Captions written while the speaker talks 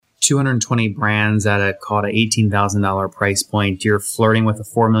220 brands at a call to $18,000 price point. You're flirting with a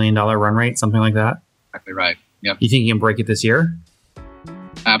 $4 million run rate, something like that? Exactly right. Yep. You think you can break it this year?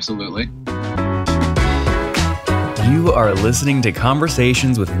 Absolutely. You are listening to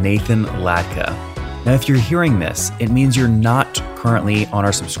Conversations with Nathan Latka. Now, if you're hearing this, it means you're not currently on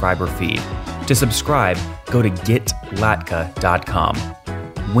our subscriber feed. To subscribe, go to getlatka.com.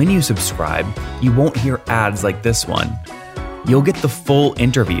 When you subscribe, you won't hear ads like this one. You'll get the full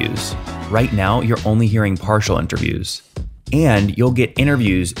interviews. Right now, you're only hearing partial interviews. And you'll get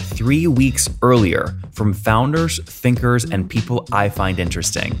interviews 3 weeks earlier from founders, thinkers, and people I find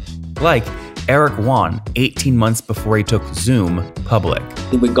interesting. Like Eric Yuan, 18 months before he took Zoom public.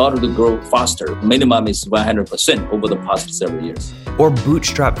 We got to grow faster. Minimum is 100% over the past several years. Or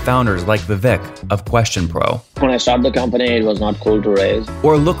bootstrap founders like Vivek of Question Pro. When I started the company, it was not cool to raise.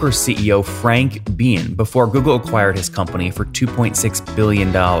 Or Looker CEO Frank Bean before Google acquired his company for $2.6 billion.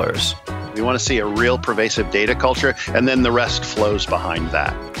 We want to see a real pervasive data culture, and then the rest flows behind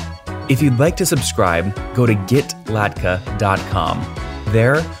that. If you'd like to subscribe, go to getlatka.com.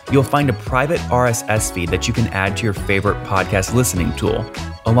 There, you'll find a private RSS feed that you can add to your favorite podcast listening tool,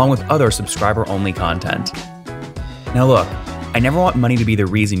 along with other subscriber-only content. Now look, I never want money to be the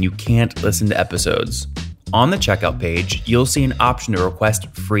reason you can't listen to episodes. On the checkout page, you'll see an option to request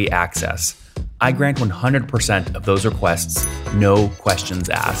free access. I grant 100% of those requests, no questions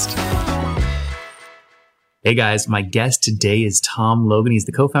asked. Hey guys, my guest today is Tom Logan. He's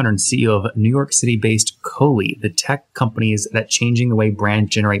the co-founder and CEO of New York City-based Coley, the tech companies that changing the way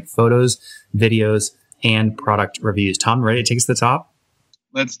brands generate photos, videos, and product reviews. Tom, ready to take us to the top?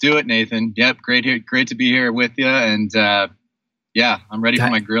 Let's do it, Nathan. Yep, great to be here with you. And yeah, I'm ready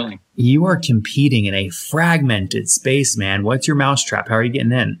for my grilling. You are competing in a fragmented space, man. What's your mousetrap? How are you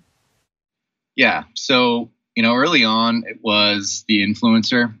getting in? Yeah, so early on, it was the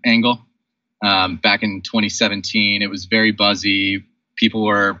influencer angle. Back in 2017, it was very buzzy. People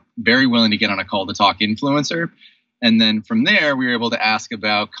were very willing to get on a call to talk influencer. And then from there, we were able to ask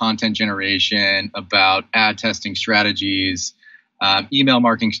about content generation, about ad testing strategies, email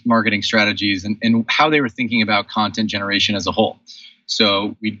marketing strategies, and how they were thinking about content generation as a whole.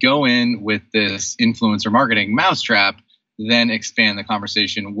 So we'd go in with this influencer marketing mousetrap, then expand the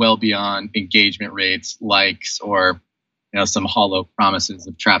conversation well beyond engagement rates, likes, or some hollow promises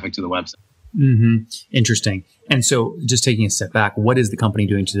of traffic to the website. Mm-hmm. Interesting. And so just taking a step back, what is the company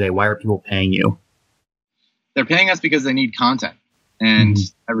doing today? Why are people paying you? They're paying us because they need content. And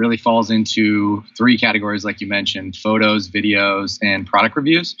that really falls into three categories, like you mentioned: photos, videos, and product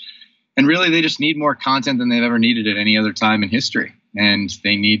reviews. And really, they just need more content than they've ever needed at any other time in history. And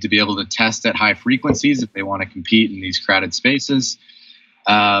they need to be able to test at high frequencies if they want to compete in these crowded spaces.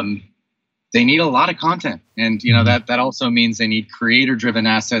 They need a lot of content. And, that also means they need creator-driven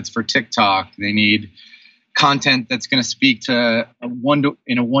assets for TikTok. They need content that's going to speak to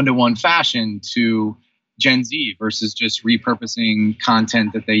in a one-to-one fashion to Gen Z versus just repurposing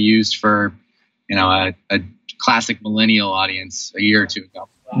content that they used for, a classic millennial audience a year or two ago.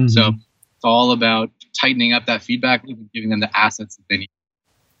 Mm-hmm. So it's all about tightening up that feedback loop and giving them the assets that they need.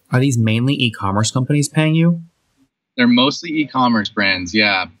 Are these mainly e-commerce companies paying you? They're mostly e-commerce brands,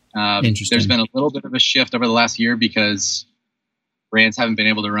 yeah. Interesting. There's been a little bit of a shift over the last year because brands haven't been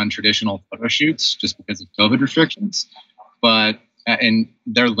able to run traditional photo shoots just because of COVID restrictions. But and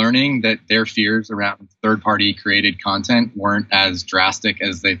they're learning that their fears around third-party created content weren't as drastic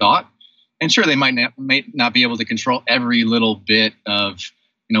as they thought. And sure, they might not be able to control every little bit of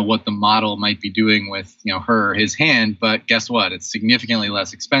what the model might be doing with her or his hand. But guess what? It's significantly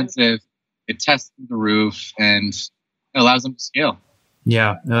less expensive. It tests through the roof and it allows them to scale.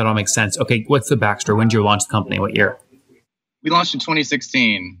 Yeah, that all makes sense. Okay, what's the backstory? When did you launch the company? What year? We launched in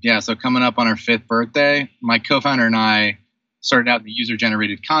 2016. Yeah, so coming up on our 5th birthday, my co-founder and I started out in the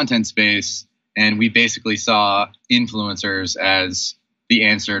user-generated content space, and we basically saw influencers as the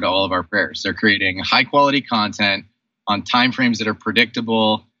answer to all of our prayers. They're creating high-quality content on timeframes that are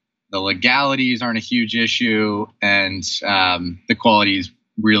predictable. The legalities aren't a huge issue, and the quality is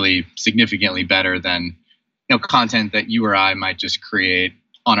really significantly better than content that you or I might just create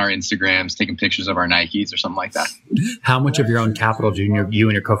on our Instagrams, taking pictures of our Nikes or something like that. How much of your own capital do you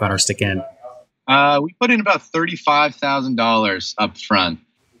and your co-founder stick in? We put in about $35,000 up front.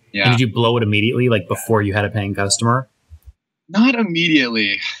 Yeah. And did you blow it immediately, like before you had a paying customer? Not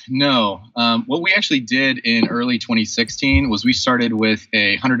immediately, no. What we actually did in early 2016 was we started with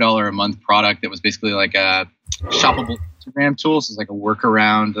a $100 a month product that was basically like a shoppable Instagram tool. So it's like a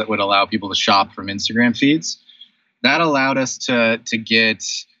workaround that would allow people to shop from Instagram feeds. That allowed us to get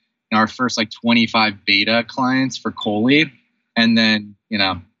our first 25 beta clients for Coley. And then,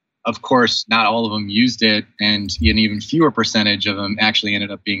 Of course, not all of them used it, and an even fewer percentage of them actually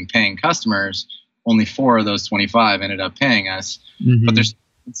ended up being paying customers. Only 4 of those 25 ended up paying us. But there's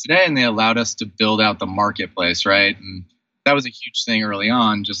today, and they allowed us to build out the marketplace, right? And that was a huge thing early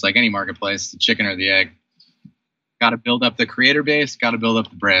on, just like any marketplace, the chicken or the egg. Got to build up the creator base, got to build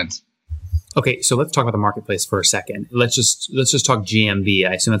up the brands. Okay, so let's talk about the marketplace for a second. Let's just talk GMV.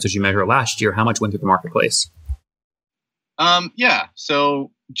 I assume that's what you measured last year. How much went through the marketplace? Yeah,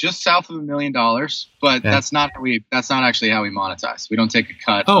 so just south of $1 million, but that's not actually how we monetize. We don't take a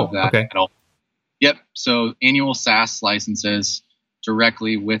cut of that at all. Yep. So annual SaaS licenses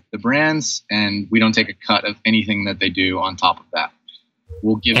directly with the brands, and we don't take a cut of anything that they do on top of that.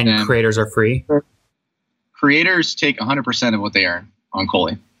 We'll give them. And creators are free? Creators take 100% of what they earn on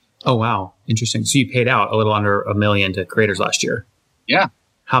Coley. Oh, wow. Interesting. So you paid out a little under $1 million to creators last year. Yeah.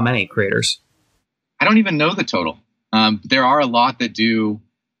 How many creators? I don't even know the total. There are a lot that do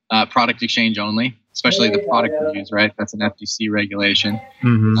product exchange only, especially the product reviews, right? That's an FTC regulation.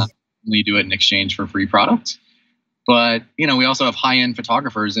 Only do it in exchange for free product. But, we also have high-end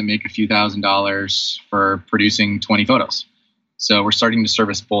photographers that make a few $1,000s for producing 20 photos. So we're starting to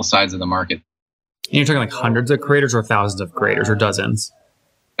service both sides of the market. And you're talking like hundreds of creators or thousands of creators or dozens?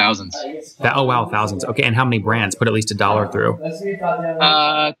 Thousands. Oh, wow. Thousands. Okay. And how many brands put at least $1 through?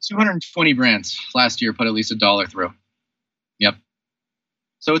 220 brands last year put at least $1 through. Yep.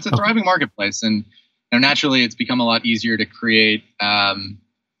 So it's a thriving marketplace. And naturally, it's become a lot easier to create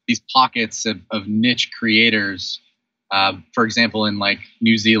these pockets of niche creators. For example, in like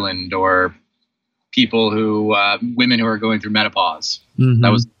New Zealand, or people women who are going through menopause.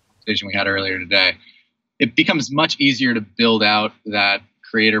 That was the conversation we had earlier today. It becomes much easier to build out that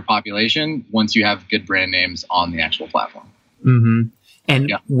creator population once you have good brand names on the actual platform.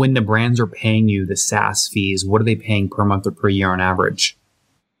 And when the brands are paying you the SaaS fees, what are they paying per month or per year on average?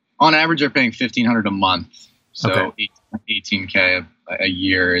 On average, they're paying $1,500 a month. So $18K a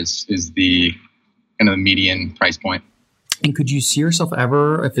year is the kind of the median price point. And could you see yourself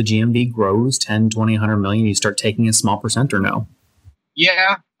ever, if the GMV grows 10, 20, 100 million, you start taking a small percent or no?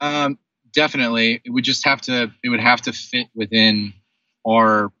 Yeah, definitely. It would have to fit within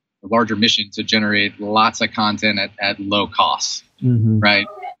our larger mission to generate lots of content at low cost, right?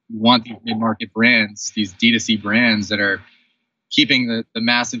 We want these mid-market brands, these D2C brands that are keeping the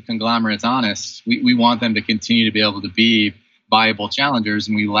massive conglomerates honest. We want them to continue to be able to be viable challengers,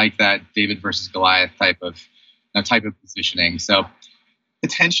 and we like that David versus Goliath type of positioning. So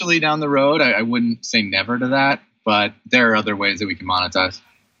potentially down the road, I wouldn't say never to that, but there are other ways that we can monetize.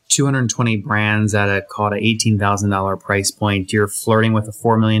 220 brands at a call to $18,000 price point. You're flirting with a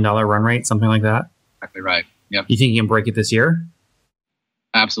 $4 million run rate, something like that? Exactly right. Yep. You think you can break it this year?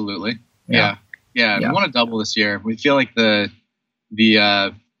 Absolutely. Yeah. We want to double this year. We feel like the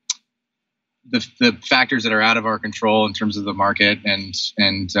factors that are out of our control in terms of the market and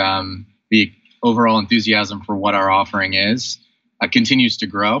the overall enthusiasm for what our offering is continues to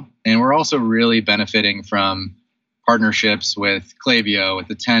grow. And we're also really benefiting from partnerships with Klaviyo, with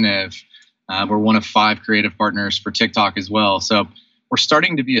Attentive. We're one of 5 creative partners for TikTok as well. So we're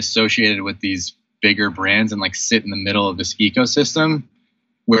starting to be associated with these bigger brands and like sit in the middle of this ecosystem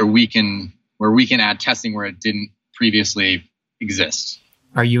where we can add testing where it didn't previously exist.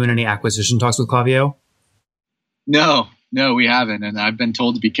 Are you in any acquisition talks with Klaviyo? No, we haven't. And I've been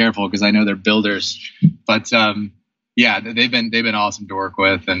told to be careful because I know they're builders. But they've been awesome to work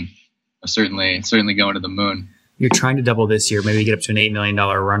with, and certainly going to the moon. You're trying to double this year, maybe get up to an $8 million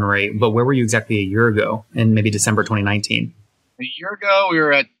run rate. But where were you exactly a year ago, in maybe December 2019? A year ago, we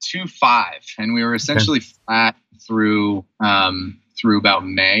were at 2.5, and we were essentially flat through about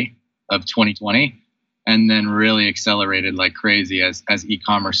May of 2020, and then really accelerated like crazy as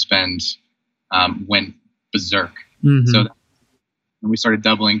e-commerce spend went berserk. So when we started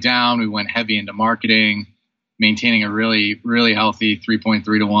doubling down, we went heavy into marketing, maintaining a really, really healthy 3.3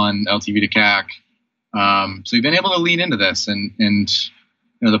 to 1 LTV to CAC. So we've been able to lean into this, and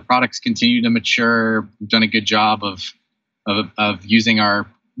the products continue to mature. We've done a good job of using our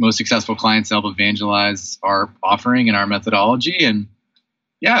most successful clients to help evangelize our offering and our methodology. And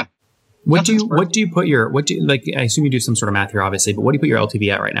what do you put your I assume you do some sort of math here, obviously, but what do you put your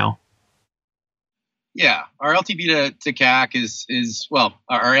LTV at right now? Yeah, our LTV to CAC is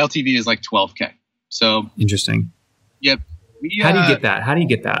our LTV is like 12K. So interesting. Yep. How do you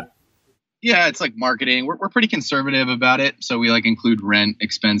get that? Yeah, it's like marketing. We're pretty conservative about it. So we like include rent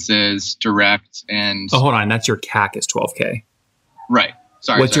expenses, direct, and... Oh, hold on. That's your CAC is 12K. Right.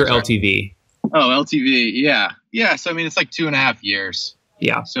 What's your LTV? Oh, LTV. Yeah. Yeah. So, I mean, it's like 2.5 years.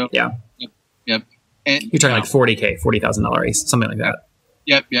 Yeah. So, yeah. Yep. And you're talking like $40K, $40,000, something like that.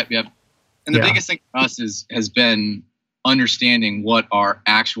 Yep. And the biggest thing for us has been understanding what our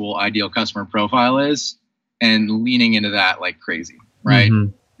actual ideal customer profile is and leaning into that like crazy, right?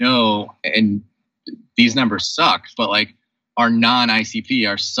 Mm-hmm. No, and these numbers suck, but like our non-ICP,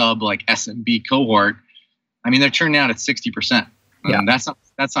 our sub like SMB cohort, I mean, they're churning out at 60%.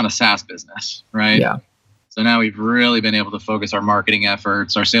 That's not a SaaS business, right? Yeah. So now we've really been able to focus our marketing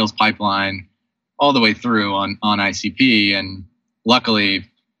efforts, our sales pipeline all the way through on ICP. And luckily,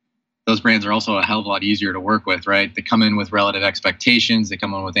 those brands are also a hell of a lot easier to work with, right? They come in with relative expectations. They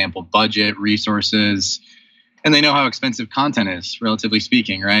come in with ample budget, resources, and they know how expensive content is, relatively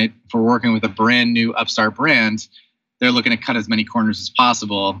speaking, right? If we're working with a brand new upstart brand, they're looking to cut as many corners as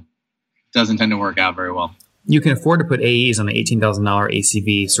possible. Doesn't tend to work out very well. You can afford to put AEs on the $18,000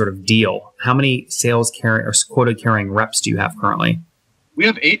 ACV sort of deal. How many sales carrying or quota carrying reps do you have currently? We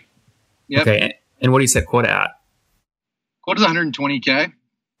have 8. Yep. Okay. And what do you set quota at? Quota's $120K.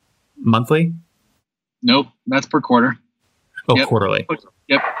 Monthly? Nope. That's per quarter. Oh, yep. Quarterly.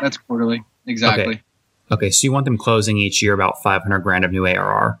 Yep. That's quarterly. Exactly. Okay. So you want them closing each year about $500,000 of new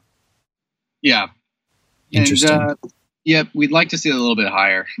ARR. Yeah. Interesting. And, yep. We'd like to see it a little bit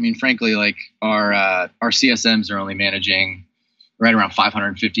higher. I mean, frankly, like our CSMs are only managing right around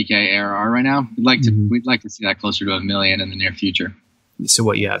 550K ARR right now. We'd like to see that closer to $1 million in the near future. So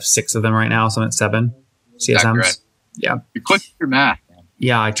what, you have 6 of them right now? So I'm at 7 CSMs? Exactly right. Yeah. You're quick with your math.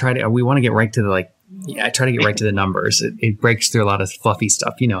 Yeah, we want to get right to the I try to get right to the numbers. It breaks through a lot of fluffy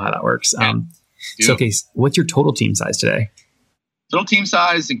stuff. You know how that works. So, okay, what's your total team size today? Total team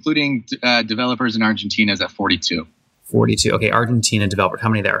size, including developers in Argentina, is at 42. 42. Okay, Argentina developers. How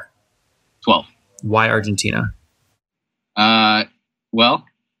many there? 12. Why Argentina? Well,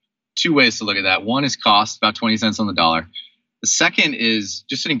 2 ways to look at that. One is cost, about 20 cents on the dollar. The second is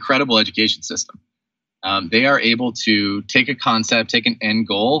just an incredible education system. They are able to take a concept, take an end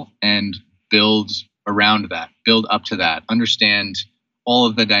goal, and build around that, build up to that, understand all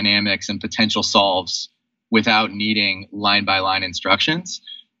of the dynamics and potential solves without needing line by line instructions.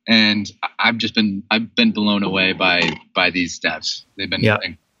 And I've been blown away by these devs. They've been Yeah,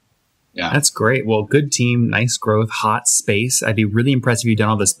 that's great. Well, good team, nice growth, hot space. I'd be really impressed if you've done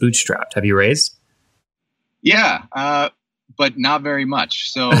all this bootstrapped. Have you raised? Yeah. But not very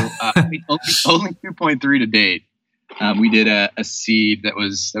much. So only 2.3 to date. We did a seed that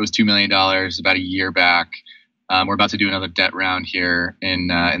was $2 million about a year back. We're about to do another debt round here in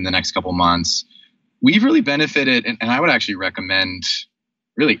the next couple months. We've really benefited, and I would actually recommend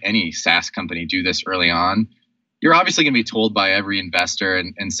really any SaaS company do this early on. You're obviously going to be told by every investor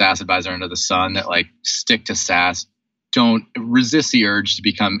and SaaS advisor under the sun that like stick to SaaS, don't resist the urge to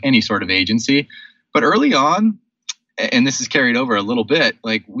become any sort of agency. But early on, and this is carried over a little bit,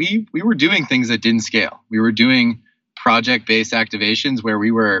 like we were doing things that didn't scale. We were doing project-based activations where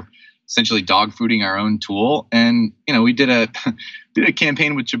we were essentially dog fooding our own tool. And, we did a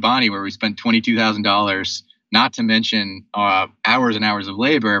campaign with Chobani where we spent $22,000, not to mention hours and hours of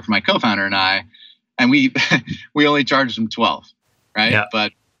labor for my co-founder and I. And we only charged them 12, right? Yeah.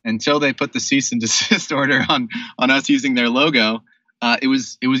 But until they put the cease and desist order on us using their logo,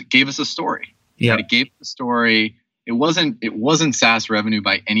 it gave us a story. Yeah. It gave us a story. It wasn't SaaS revenue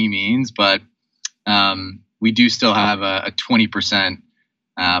by any means, but we do still have a 20%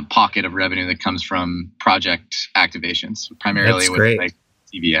 pocket of revenue that comes from project activations, primarily with like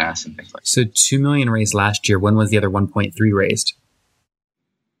CVS and things like that. So $2 million raised last year. When was the other 1.3 raised?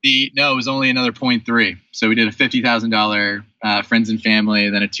 No, it was only another 0.3. So we did a $50,000 friends and family,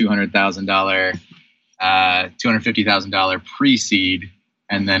 then a $200,000, $250,000 pre-seed,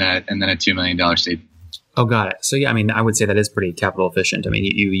 and then a $2 million seed. Oh, got it. So, yeah, I mean, I would say that is pretty capital efficient. I mean,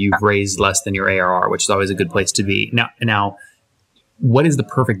 you've raised less than your ARR, which is always a good place to be. Now, what does the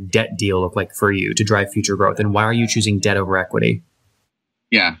perfect debt deal look like for you to drive future growth? And why are you choosing debt over equity?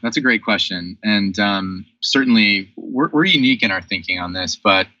 Yeah, that's a great question. And certainly we're unique in our thinking on this,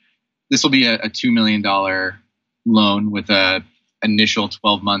 but this will be a $2 million loan with a initial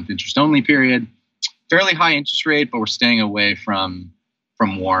 12-month interest-only period. Fairly high interest rate, but we're staying away from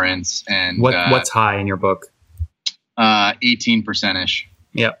warrants. And what's high in your book? 18%ish.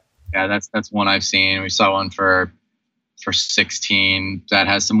 Yep. Yeah, that's one I've seen. We saw one for 16 that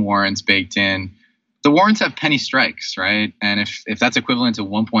has some warrants baked in. The warrants have penny strikes, right? And if that's equivalent to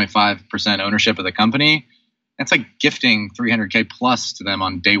 1.5% ownership of the company, that's like gifting 300K plus to them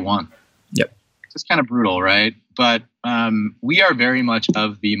on day one. Yep. It's just kind of brutal, right? But we are very much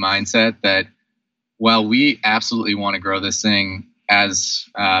of the mindset that while we absolutely want to grow this thing as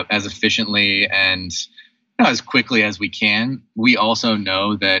efficiently and as quickly as we can, we also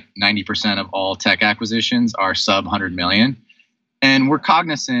know that 90% of all tech acquisitions are sub 100 million. And we're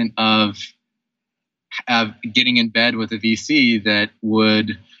cognizant of getting in bed with a VC that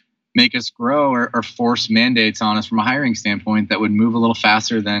would make us grow or force mandates on us from a hiring standpoint that would move a little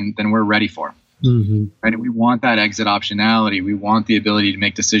faster than we're ready for. Mm-hmm. Right? We want that exit optionality. We want the ability to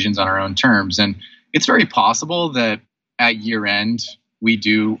make decisions on our own terms. And it's very possible that at year end,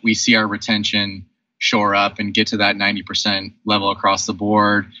 we see our retention shore up and get to that 90% level across the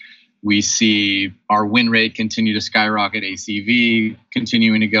board. We see our win rate continue to skyrocket, ACV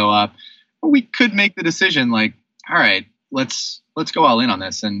continuing to go up. But we could make the decision like, all right, let's go all in on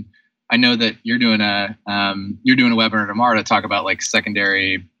this. And I know that you're doing a webinar tomorrow to talk about like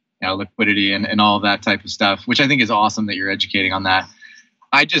secondary liquidity and all of that type of stuff, which I think is awesome that you're educating on that.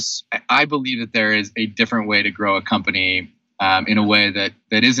 I believe that there is a different way to grow a company in a way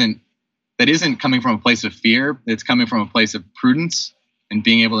that isn't coming from a place of fear. It's coming from a place of prudence and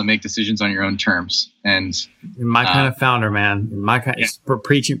being able to make decisions on your own terms. And my kind of founder, man. My kind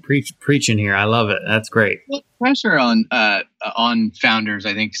preaching here. I love it. That's great. Well, pressure on founders,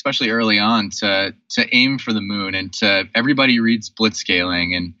 I think, especially early on, to aim for the moon, and to everybody reads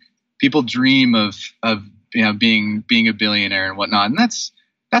blitzscaling, and people dream of being a billionaire and whatnot. And that's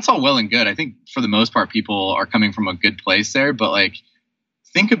all well and good. I think for the most part, people are coming from a good place there. But like,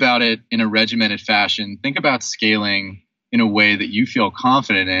 think about it in a regimented fashion. Think about scaling in a way that you feel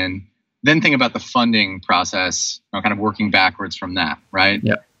confident in. Then think about the funding process, kind of working backwards from that, right?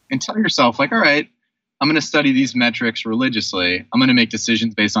 Yeah. And tell yourself, like, all right, I'm going to study these metrics religiously. I'm going to make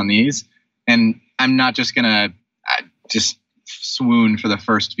decisions based on these. And I'm not just going to just swoon for the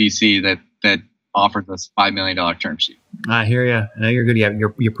first VC that offers us $5 million term sheet. I hear you. I know you're good. Yeah,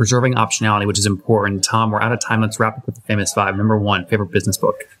 you're preserving optionality, which is important. Tom, we're out of time. Let's wrap up with the famous 5. Number 1, favorite business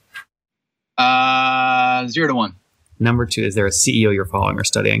book. 0 to 1. Number 2, is there a CEO you're following or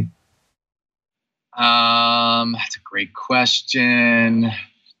studying? That's a great question.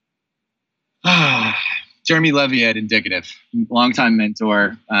 Jeremy Levy at Indicative, longtime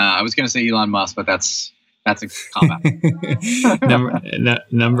mentor. I was going to say Elon Musk, but that's a comment.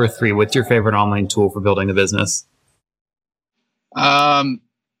 Number 3, what's your favorite online tool for building a business?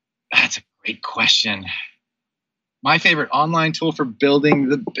 That's a great question. My favorite online tool for building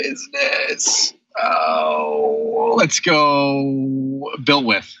the business. Oh, let's go Built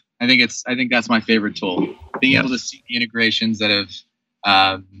With. I think that's my favorite tool. Being able to see the integrations that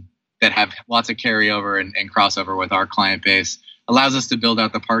have lots of carryover and crossover with our client base allows us to build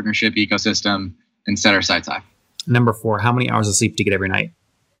out the partnership ecosystem and set our sights high. Number 4, how many hours of sleep do you get every night?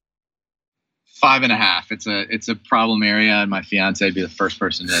 5.5. It's a problem area, and my fiance would be the first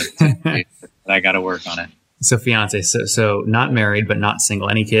person that I got to work on it. So fiance, so not married but not single.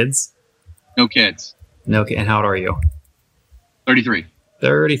 Any kids? No kids. No. And how old are you? 33.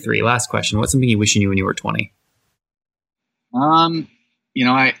 33. Last question. What's something you wish you knew when you were 20?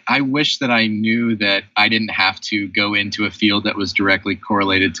 I wish that I knew that I didn't have to go into a field that was directly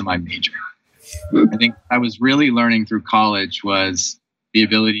correlated to my major. I think I was really learning through college was the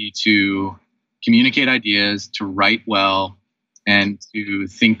ability to communicate ideas, to write well, and to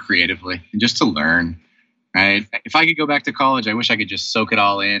think creatively, and just to learn. Right? If I could go back to college, I wish I could just soak it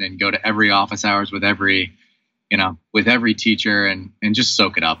all in and go to every office hours with every teacher and just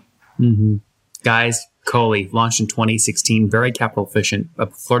soak it up. Mm-hmm. Guys, Coley launched in 2016, very capital efficient,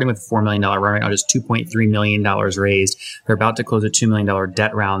 flirting with a $4 million run rate, just $2.3 million raised. They're about to close a $2 million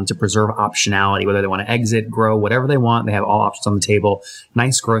debt round to preserve optionality, whether they want to exit, grow, whatever they want. They have all options on the table.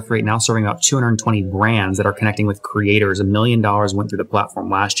 Nice growth rate, now serving about 220 brands that are connecting with creators. $1 million went through the platform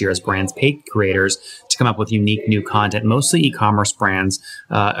last year as brands paid creators to come up with unique new content. Mostly e-commerce brands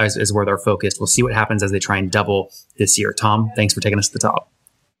is where they're focused. We'll see what happens as they try and double this year. Tom, thanks for taking us to the top.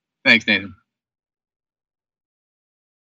 Thanks, Nathan.